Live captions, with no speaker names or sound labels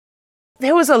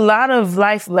there was a lot of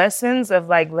life lessons of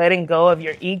like letting go of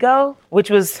your ego, which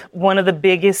was one of the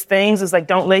biggest things, is like,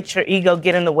 don't let your ego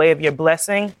get in the way of your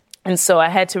blessing. And so I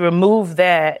had to remove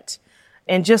that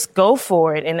and just go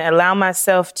for it and allow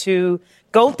myself to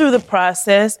go through the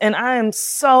process. And I am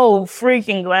so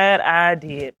freaking glad I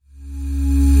did.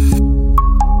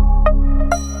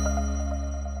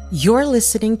 You're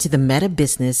listening to the Meta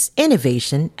Business,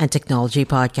 Innovation, and Technology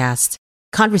Podcast.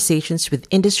 Conversations with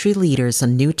industry leaders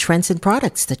on new trends and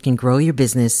products that can grow your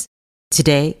business.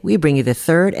 Today, we bring you the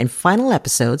third and final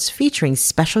episodes featuring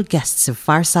special guests of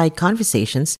Fireside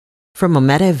Conversations from a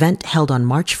Meta event held on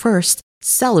March 1st,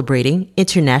 celebrating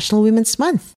International Women's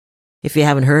Month. If you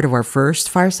haven't heard of our first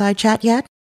Fireside Chat yet,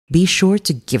 be sure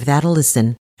to give that a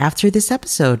listen after this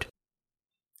episode.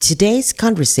 Today's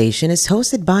conversation is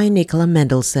hosted by Nicola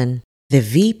Mendelsohn, the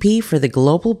VP for the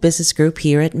Global Business Group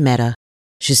here at Meta.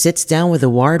 She sits down with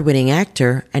award-winning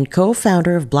actor and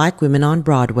co-founder of Black Women on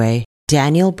Broadway,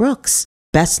 Danielle Brooks,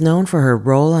 best known for her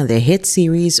role on the hit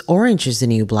series Orange is the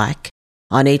New Black,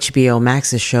 on HBO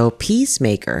Max's show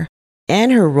Peacemaker,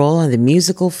 and her role on the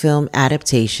musical film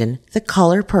adaptation The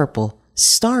Color Purple,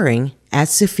 starring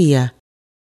as Sophia.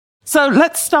 So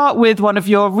let's start with one of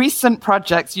your recent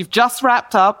projects. You've just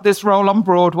wrapped up this role on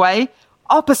Broadway,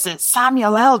 opposite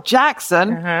Samuel L.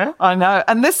 Jackson. I know.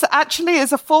 And this actually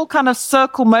is a full kind of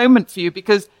circle moment for you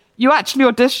because you actually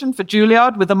auditioned for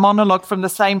Juilliard with a monologue from the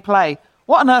same play.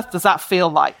 What on earth does that feel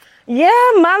like? Yeah,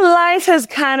 my life has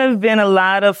kind of been a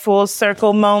lot of full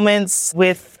circle moments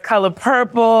with Color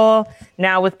Purple,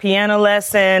 now with Piano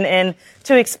Lesson. And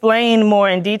to explain more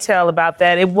in detail about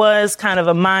that, it was kind of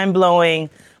a mind-blowing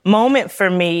moment for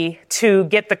me to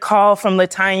get the call from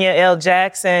LaTanya L.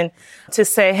 Jackson to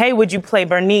say, hey, would you play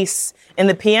Bernice in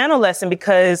the Piano Lesson?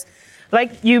 Because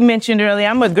like you mentioned earlier,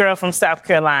 I'm a girl from South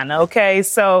Carolina, okay?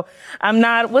 So I'm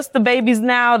not, what's the babies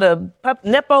now? The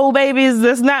Nepo babies?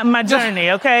 That's not my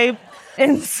journey, okay?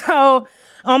 And so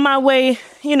on my way,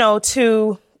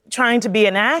 to trying to be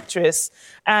an actress,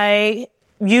 I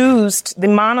used the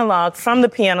monologue from the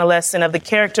Piano Lesson of the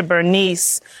character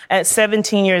Bernice at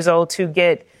 17 years old to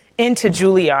get into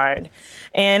Juilliard.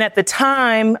 And at the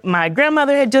time, my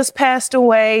grandmother had just passed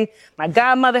away. My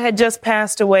godmother had just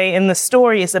passed away. And the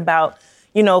story is about,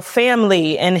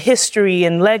 family and history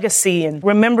and legacy and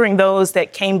remembering those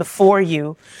that came before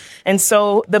you. And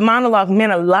so the monologue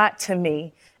meant a lot to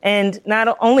me. And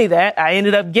not only that, I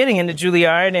ended up getting into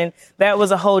Juilliard, and that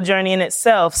was a whole journey in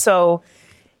itself. So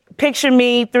picture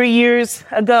me 3 years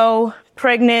ago,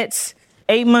 pregnant,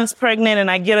 8 months pregnant, and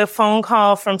I get a phone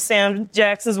call from Sam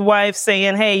Jackson's wife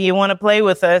saying, hey, you want to play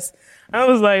with us? I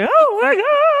was like, oh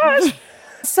my gosh.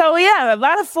 So yeah, a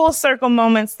lot of full circle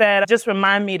moments that just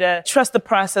remind me to trust the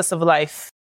process of life.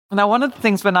 Now, one of the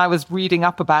things when I was reading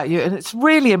up about you, and it's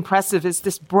really impressive, is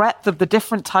this breadth of the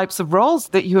different types of roles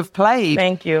that you have played.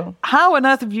 Thank you. How on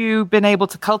earth have you been able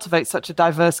to cultivate such a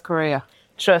diverse career?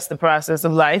 Trust the process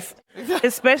of life,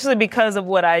 especially because of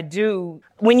what I do.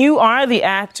 When you are the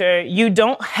actor, you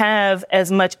don't have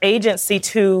as much agency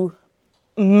to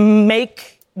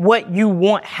make what you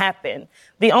want happen.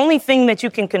 The only thing that you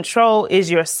can control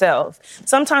is yourself.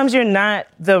 Sometimes you're not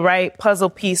the right puzzle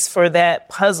piece for that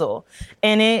puzzle,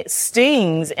 and it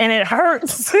stings and it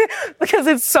hurts because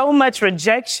it's so much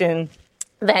rejection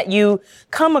that you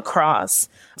come across.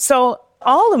 So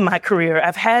all of my career,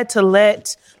 I've had to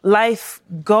let life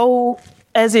go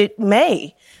as it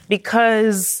may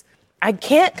because I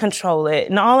can't control it.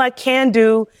 And all I can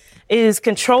do is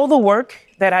control the work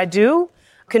that I do,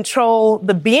 control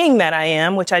the being that I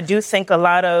am, which I do think a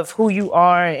lot of who you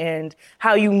are and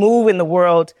how you move in the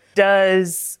world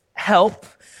does help,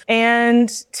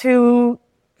 and to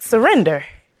surrender,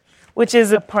 which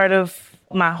is a part of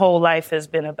my whole life has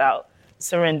been about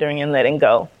surrendering and letting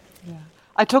go. Yeah.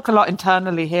 I talk a lot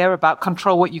internally here about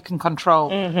control what you can control.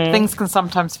 Things can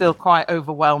sometimes feel quite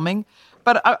overwhelming.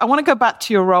 But I want to go back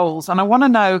to your roles, and I want to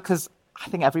know, because I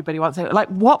think everybody wants to know, like,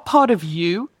 what part of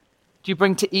you do you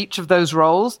bring to each of those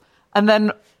roles? And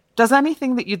then does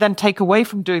anything that you then take away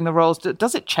from doing the roles,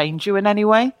 does it change you in any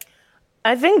way?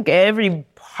 I think every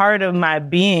part of my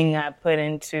being I put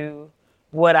into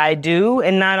what I do,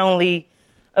 and not only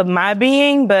of my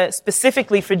being, but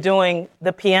specifically for doing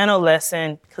the Piano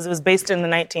Lesson, because it was based in the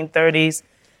 1930s.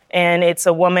 And it's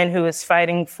a woman who is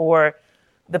fighting for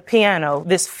the piano,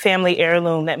 this family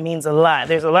heirloom that means a lot.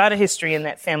 There's a lot of history in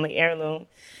that family heirloom.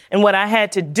 And what I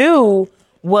had to do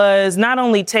was not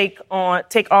only take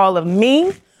all of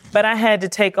me, but I had to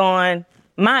take on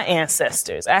my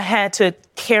ancestors. I had to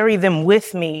carry them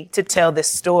with me to tell this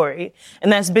story.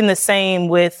 And that's been the same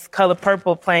with Color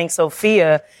Purple playing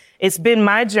Sophia, it's been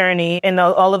my journey and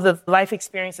all of the life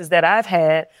experiences that I've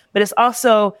had, but it's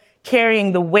also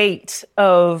carrying the weight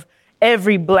of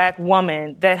every Black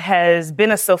woman that has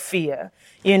been a Sophia,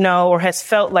 or has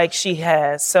felt like she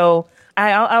has. So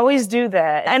I always do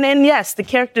that. And then, yes, the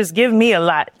characters give me a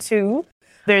lot, too.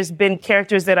 There's been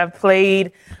characters that I've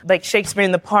played, like Shakespeare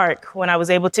in the Park. When I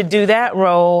was able to do that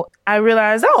role, I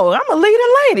realized, I'm a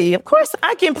leading lady. Of course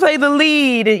I can play the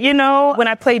lead, when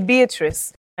I played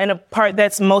Beatrice in a part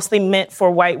that's mostly meant for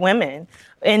white women.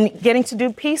 And getting to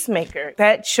do Peacemaker,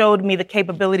 that showed me the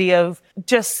capability of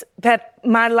just that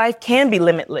my life can be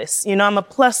limitless. I'm a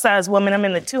plus size woman. I'm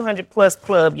in the 200 plus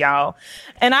club, y'all.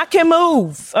 And I can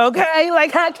move, okay?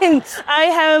 Like I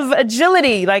have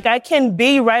agility. Like I can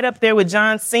be right up there with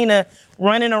John Cena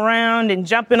running around and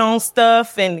jumping on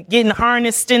stuff and getting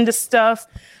harnessed into stuff.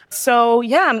 So,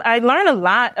 yeah, I learn a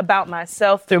lot about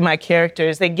myself through my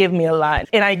characters. They give me a lot.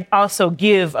 And I also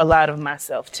give a lot of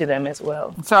myself to them as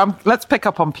well. So let's pick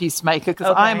up on Peacemaker,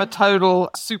 because I'm a total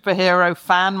superhero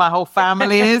fan. My whole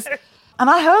family is. And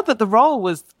I heard that the role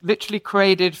was literally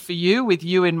created for you, with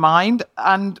you in mind.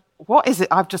 And what is it?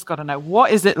 I've just got to know.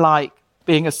 What is it like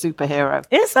being a superhero?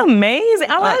 It's amazing.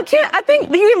 I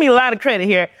think you give me a lot of credit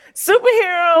here.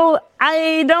 Superhero,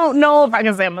 I don't know if I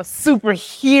can say I'm a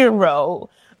superhero,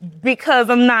 because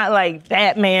I'm not like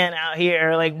Batman out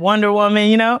here, like Wonder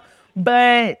Woman, and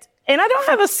I don't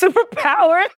have a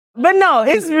superpower, but no,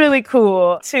 it's really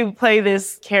cool to play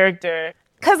this character.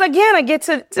 Cause again, I get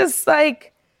to just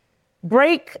like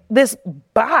break this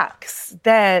box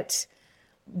that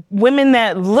women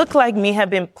that look like me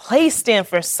have been placed in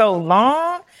for so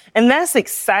long. And that's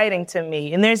exciting to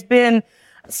me. And there's been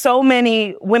so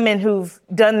many women who've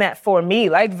done that for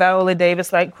me, like Viola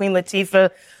Davis, like Queen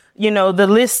Latifah, the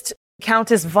list,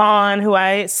 Countess Vaughn, who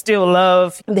I still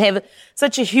love. They have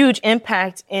such a huge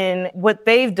impact in what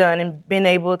they've done and been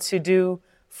able to do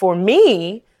for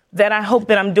me, that I hope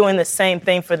that I'm doing the same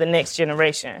thing for the next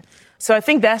generation. So I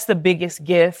think that's the biggest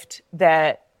gift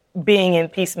that being in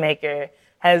Peacemaker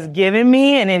has given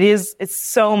me. And it's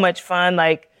so much fun.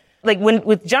 Like when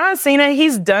with John Cena,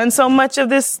 he's done so much of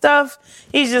this stuff.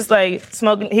 He's just like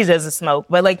smoking. He doesn't smoke,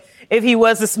 but like if he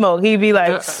was to smoke, he'd be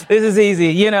like, this is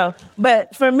easy,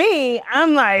 But for me,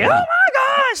 I'm like, oh my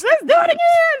gosh, let's do it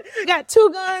again. Got 2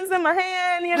 guns in my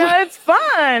hand, it's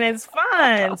fun. It's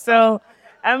fun. So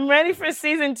I'm ready for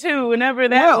season 2, whenever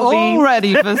that will be. We're all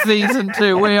ready for season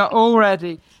 2. We are all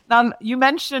ready. Now, you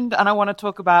mentioned, and I want to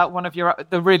talk about one of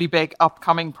the really big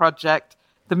upcoming project,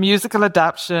 the musical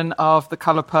adaptation of The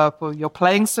Color Purple. You're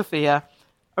playing Sophia,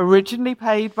 originally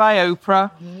played by Oprah.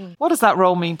 What does that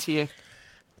role mean to you?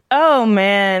 Oh,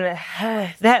 man,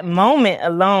 that moment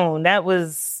alone, that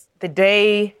was the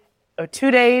day or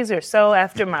 2 days or so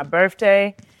after my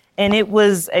birthday. And it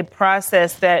was a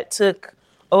process that took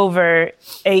over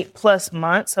 8+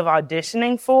 months of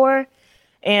auditioning for.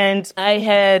 And I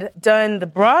had done the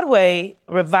Broadway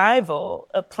revival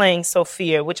of playing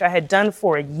Sophia, which I had done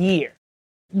for a year.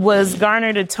 Was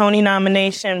garnered a Tony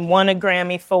nomination, won a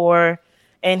Grammy for,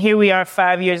 and here we are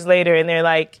 5 years later, and they're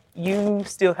like, you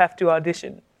still have to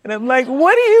audition. And I'm like,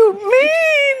 what do you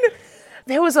mean?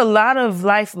 There was a lot of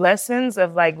life lessons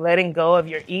of like letting go of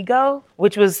your ego,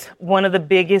 which was one of the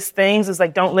biggest things. Is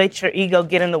like, don't let your ego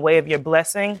get in the way of your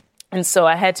blessing. And so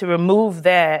I had to remove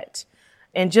that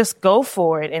and just go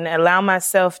for it and allow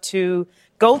myself to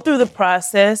go through the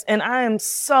process. And I am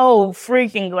so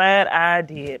freaking glad I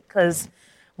did, because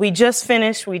we just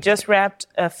wrapped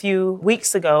a few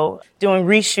weeks ago doing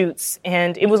reshoots,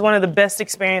 and it was one of the best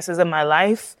experiences of my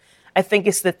life. I think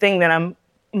it's the thing that I'm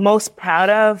most proud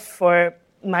of for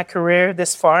my career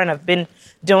this far, and I've been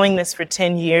doing this for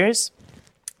 10 years.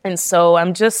 And so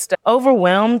I'm just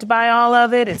overwhelmed by all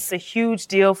of it. It's a huge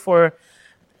deal for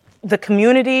the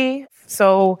community.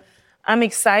 So I'm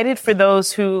excited for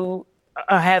those who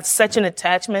have such an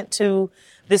attachment to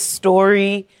this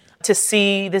story to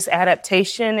see this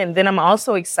adaptation. And then I'm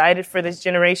also excited for this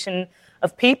generation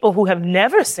of people who have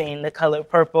never seen The Color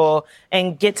Purple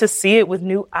and get to see it with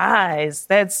new eyes.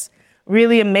 That's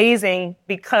really amazing,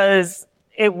 because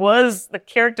the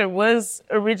character was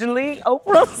originally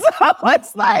Oprah. So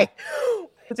it's like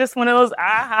just one of those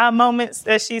aha moments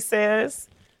that she says.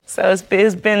 So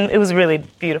it was really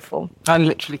beautiful. I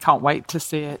literally can't wait to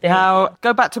see it. Now,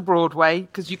 go back to Broadway,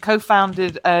 because you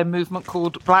co-founded a movement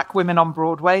called Black Women on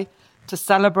Broadway to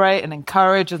celebrate and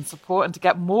encourage and support and to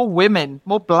get more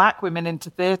Black women into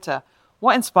theatre.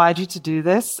 What inspired you to do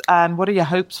this, and what are your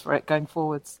hopes for it going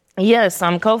forwards? Yes,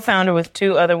 I'm co-founder with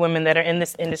 2 other women that are in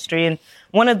this industry. And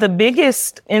one of the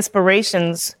biggest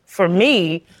inspirations for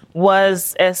me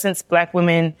was, since Black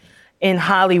women in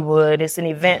Hollywood. It's an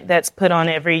event that's put on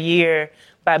every year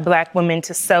by Black women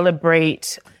to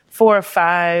celebrate 4 or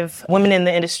 5 women in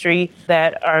the industry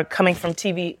that are coming from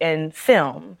TV and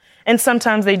film. And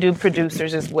sometimes they do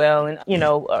producers as well, and,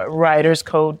 writers,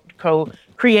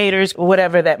 co-creators,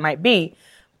 whatever that might be.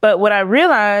 But what I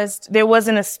realized, there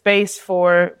wasn't a space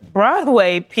for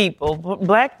Broadway people,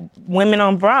 Black women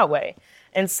on Broadway.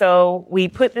 And so we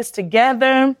put this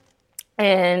together,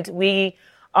 and we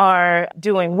are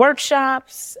doing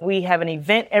workshops. We have an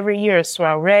event every year, a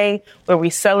soiree, where we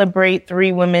celebrate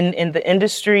 3 women in the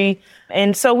industry.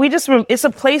 And so it's a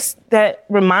place that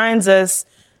reminds us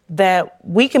that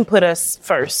we can put us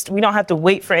first. We don't have to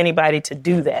wait for anybody to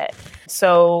do that.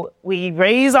 So we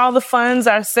raise all the funds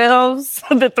ourselves,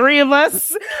 the 3 of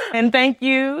us. And thank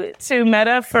you to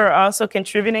Meta for also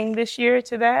contributing this year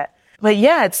to that. But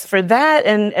yeah, it's for that,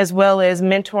 and as well as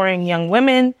mentoring young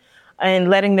women and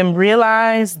letting them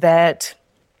realize that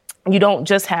you don't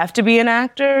just have to be an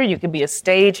actor. You can be a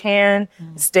stagehand,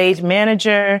 stage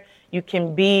manager. You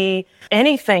can be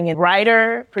anything, a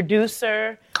writer,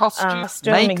 producer, costume,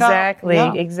 makeup.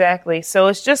 Exactly. So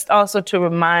it's just also to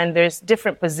remind there's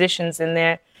different positions in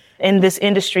there in this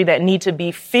industry that need to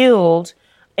be filled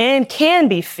and can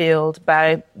be filled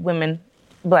by women,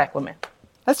 Black women.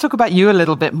 Let's talk about you a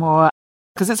little bit more,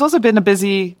 because it's also been a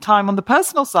busy time on the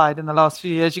personal side in the last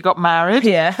few years. You got married.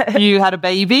 Yeah. You had a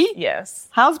baby. Yes.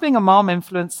 How's being a mom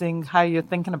influencing how you're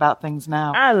thinking about things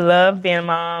now? I love being a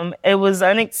mom. It was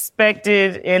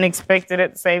unexpected and expected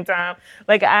at the same time.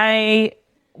 Like I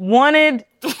didn't want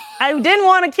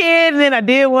a kid, and then I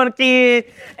did want a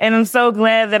kid. And I'm so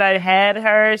glad that I had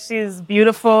her. She's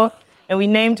beautiful. And we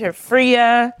named her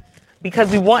Freya,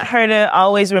 because we want her to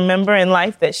always remember in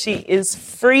life that she is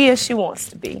free as she wants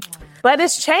to be. But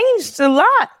it's changed a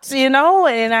lot, and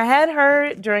I had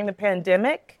her during the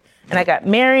pandemic, and I got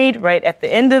married right at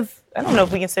the end of, I don't know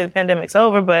if we can say the pandemic's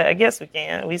over, but I guess we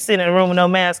can. We sit in a room with no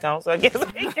mask on, so I guess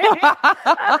we can.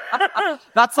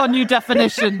 That's our new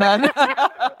definition then.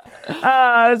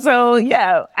 So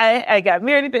yeah, I got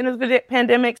married at the end of the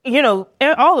pandemic.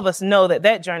 All of us know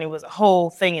that journey was a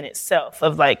whole thing in itself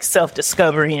of like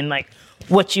self-discovery and like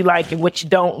what you like and what you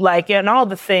don't like and all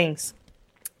the things.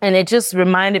 And it just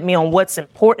reminded me on what's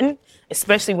important,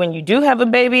 especially when you do have a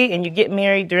baby and you get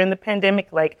married during the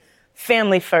pandemic, like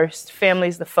family first.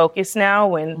 Family's the focus now,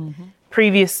 when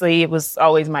previously it was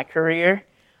always my career.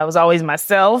 I was always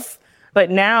myself. But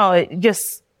now it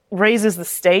just raises the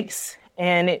stakes,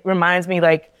 and it reminds me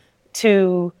like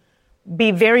to be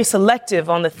very selective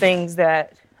on the things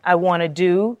that I want to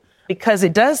do, because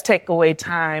it does take away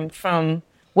time from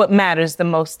what matters the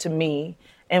most to me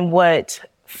and what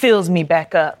fills me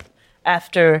back up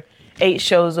after 8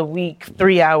 shows a week,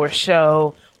 3-hour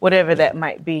show, whatever that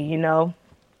might be,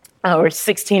 or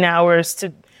 16 hours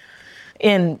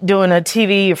in doing a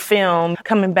TV or film,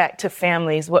 coming back to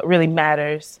family is what really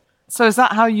matters. So is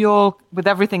that how with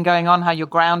everything going on, how you're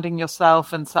grounding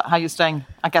yourself and how you're staying,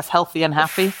 I guess, healthy and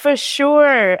happy? For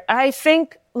sure. I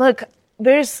think, look,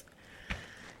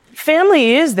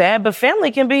 family is that, but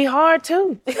family can be hard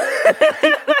too.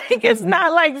 It's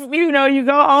not like, you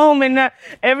go home and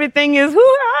everything is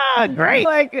great.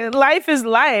 Like life is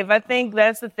life. I think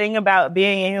that's the thing about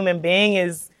being a human being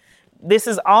is this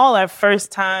is all our first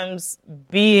times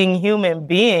being human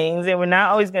beings, and we're not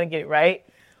always going to get it right.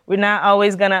 We're not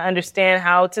always going to understand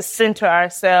how to center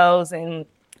ourselves and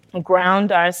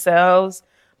ground ourselves.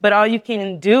 But all you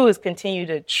can do is continue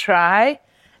to try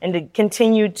and to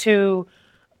continue to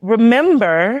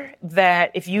remember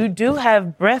that if you do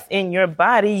have breath in your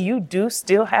body, you do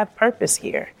still have purpose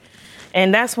here.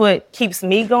 And that's what keeps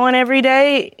me going every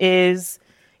day is,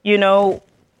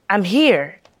 I'm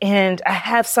here and I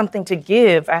have something to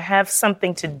give. I have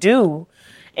something to do.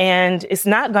 And it's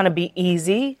not going to be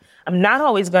easy. I'm not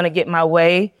always going to get my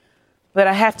way, but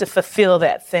I have to fulfill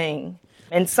that thing.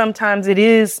 And sometimes it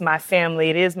is my family,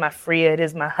 it is my Freya, it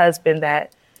is my husband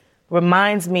that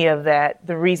reminds me of that,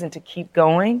 the reason to keep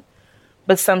going.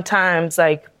 But sometimes,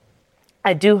 a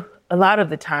lot of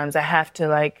the times I have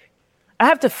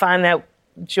to find that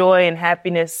joy and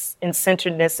happiness and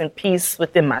centeredness and peace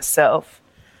within myself.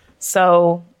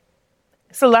 So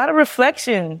it's a lot of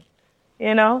reflection,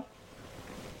 It's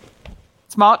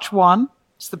March 1.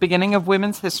 It's the beginning of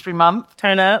Women's History Month.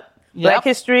 Turn up. Yep. Black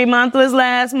History Month was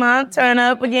last month. Turn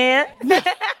up again.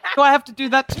 Do I have to do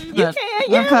that too, then? You can,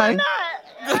 yeah, okay. Why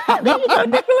not? There you go,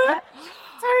 Nicola.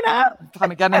 Turn up.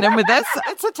 Kind of getting in with this.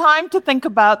 It's a time to think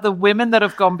about the women that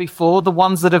have gone before, the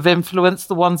ones that have influenced,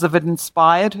 the ones that have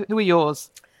inspired. Who are yours?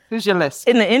 Who's your list?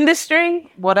 In the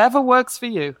industry? Whatever works for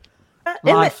you.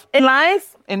 Life. In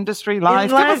life? Industry,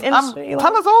 life. Industry,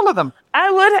 Tell us all of them.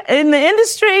 I would, in the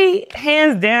industry,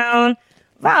 hands down,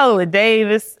 Viola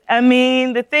Davis. I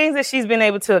mean, the things that she's been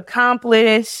able to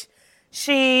accomplish.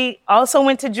 She also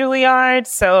went to Juilliard,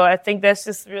 so I think that's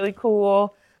just really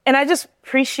cool. And I just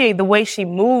appreciate the way she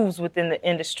moves within the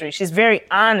industry. She's very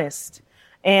honest.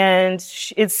 And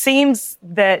it seems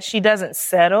that she doesn't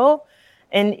settle.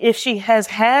 And if she has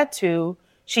had to,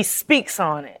 she speaks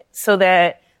on it so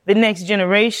that the next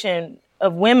generation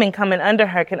of women coming under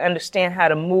her can understand how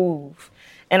to move.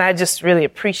 And I just really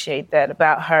appreciate that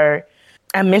about her.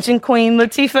 I mentioned Queen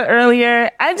Latifah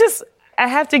earlier. I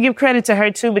have to give credit to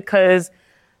her too, because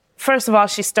first of all,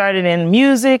 she started in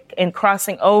music and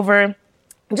crossing over,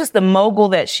 just the mogul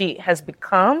that she has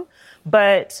become.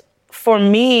 But for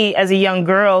me, as a young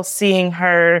girl, seeing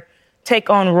her take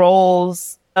on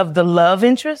roles of the love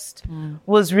interest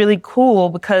was really cool,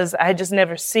 because I had just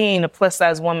never seen a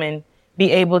plus-size woman be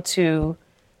able to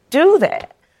do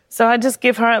that. So I just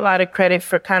give her a lot of credit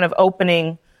for kind of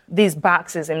opening these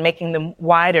boxes and making them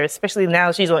wider, especially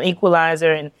now she's on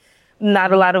Equalizer, and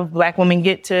not a lot of Black women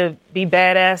get to be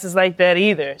badasses like that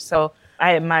either. So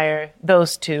I admire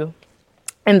those two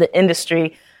in the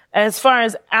industry. As far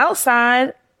as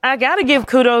outside, I gotta give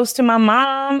kudos to my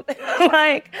mom,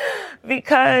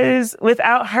 because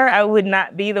without her, I would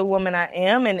not be the woman I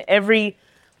am. And every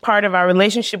part of our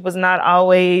relationship was not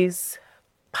always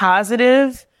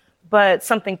positive, but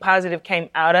something positive came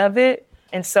out of it.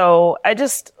 And so I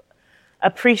just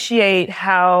appreciate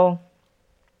how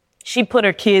she put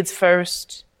her kids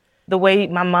first, the way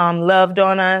my mom loved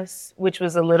on us, which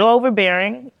was a little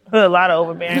overbearing, a lot of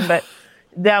overbearing, but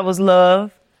that was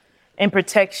love and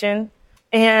protection.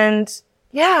 And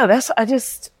yeah,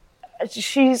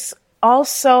 she's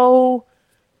also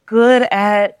good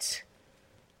at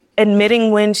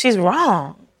admitting when she's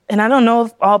wrong. And I don't know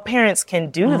if all parents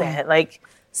can do that. Like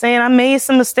saying, I made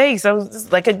some mistakes. I was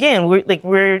just, again,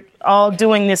 we're all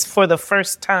doing this for the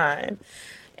first time.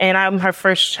 And I'm her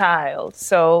first child.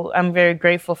 So I'm very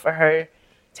grateful for her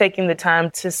taking the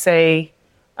time to say,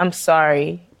 I'm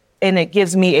sorry. And it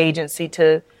gives me agency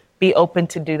to be open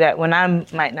to do that when I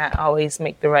might not always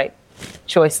make the right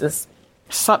choices.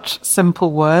 Such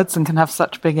simple words and can have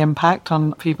such big impact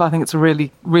on people. I think it's a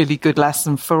really, really good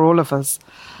lesson for all of us.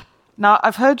 Now,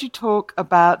 I've heard you talk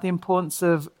about the importance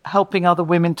of helping other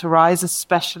women to rise,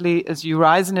 especially as you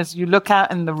rise. And as you look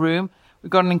out in the room, we've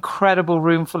got an incredible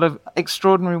room full of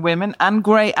extraordinary women and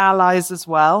great allies as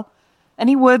well.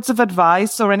 Any words of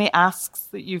advice or any asks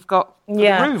that you've got for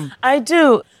the room? I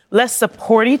do. Let's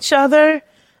support each other.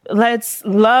 Let's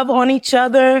love on each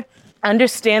other.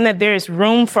 Understand that there is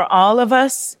room for all of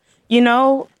us,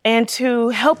 and to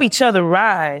help each other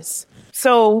rise.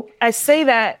 So I say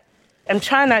that, I'm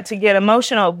trying not to get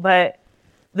emotional, but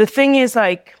the thing is,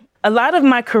 a lot of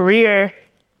my career,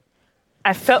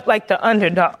 I felt like the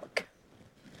underdog.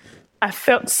 I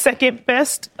felt second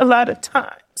best a lot of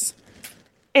times.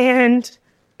 And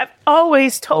I've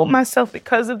always told myself,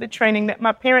 because of the training that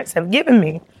my parents have given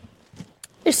me,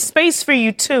 there's space for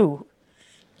you too.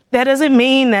 That doesn't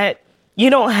mean that you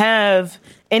don't have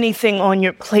anything on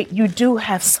your plate. You do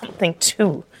have something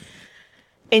too.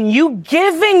 And you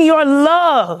giving your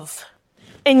love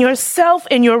and yourself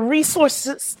and your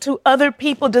resources to other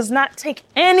people does not take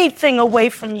anything away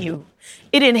from you.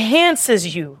 It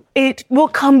enhances you. It will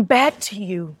come back to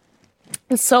you.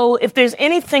 And so if there's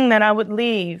anything that I would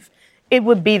leave, it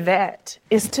would be that,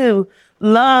 is to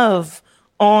love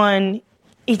on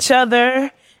each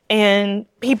other and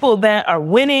people that are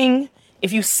winning.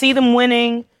 If you see them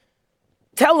winning,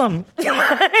 tell them.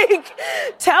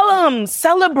 Tell them,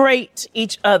 celebrate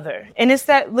each other. And it's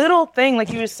that little thing, like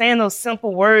you were saying, those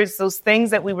simple words, those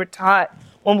things that we were taught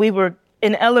when we were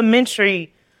in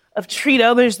elementary, of treat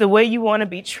others the way you want to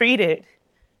be treated.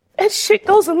 That shit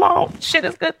goes a long, shit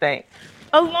is a good thing.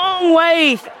 A long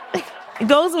way. It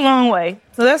goes a long way.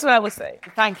 So that's what I would say.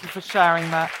 Thank you for sharing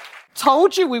that.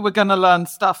 Told you we were going to learn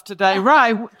stuff today,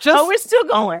 right? We're still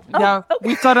going. Okay.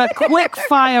 We've got a quick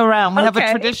fire round. We have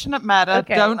a tradition at Meta.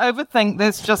 Okay. Don't overthink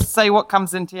this. Just say what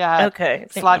comes into your head. Okay.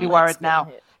 Slightly worried now.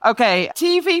 Okay.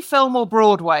 TV, film, or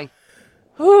Broadway?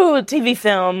 Ooh, TV,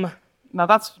 film. No,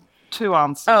 that's two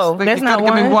answers. Oh, there's not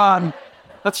one? Give me one.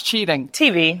 That's cheating.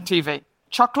 TV.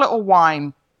 Chocolate or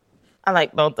wine? I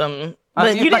like both of them.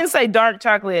 But you didn't say dark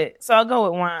chocolate, so I'll go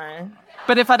with wine.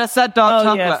 But if I'd have said dark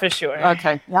chocolate. Yeah, for sure.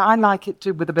 Okay. Yeah, I like it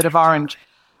too with a bit of orange.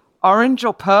 Orange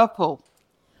or purple?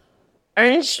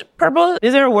 Orange, purple?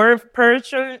 Is there a word for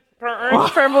orange,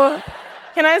 purple?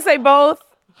 Can I say both?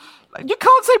 You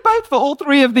can't say both for all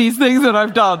three of these things that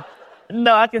I've done.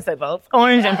 No, I can say both.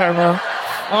 Orange and purple.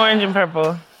 Orange and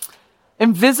purple.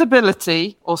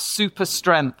 Invisibility or super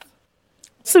strength?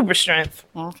 Super strength.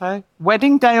 Okay.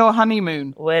 Wedding day or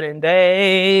honeymoon? Wedding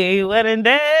day, wedding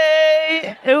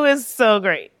day. It was so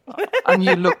great. And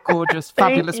you look gorgeous.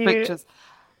 Fabulous Thank you. pictures.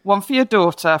 One for your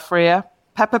daughter, Freya.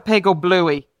 Peppa Pig or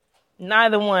Bluey?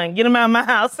 Neither one. Get them out of my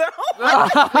house.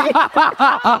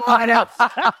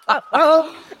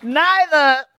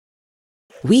 Neither.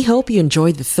 We hope you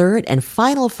enjoyed the third and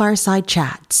final fireside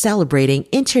chat celebrating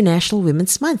International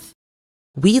Women's Month.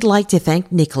 We'd like to thank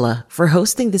Nicola for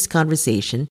hosting this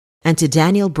conversation and to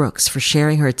Danielle Brooks for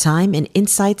sharing her time and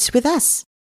insights with us.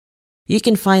 You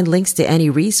can find links to any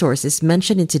resources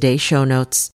mentioned in today's show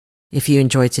notes. If you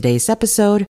enjoyed today's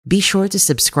episode, be sure to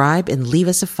subscribe and leave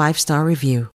us a 5-star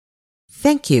review.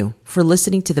 Thank you for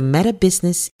listening to the Meta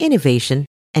Business, Innovation,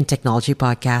 and Technology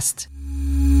Podcast.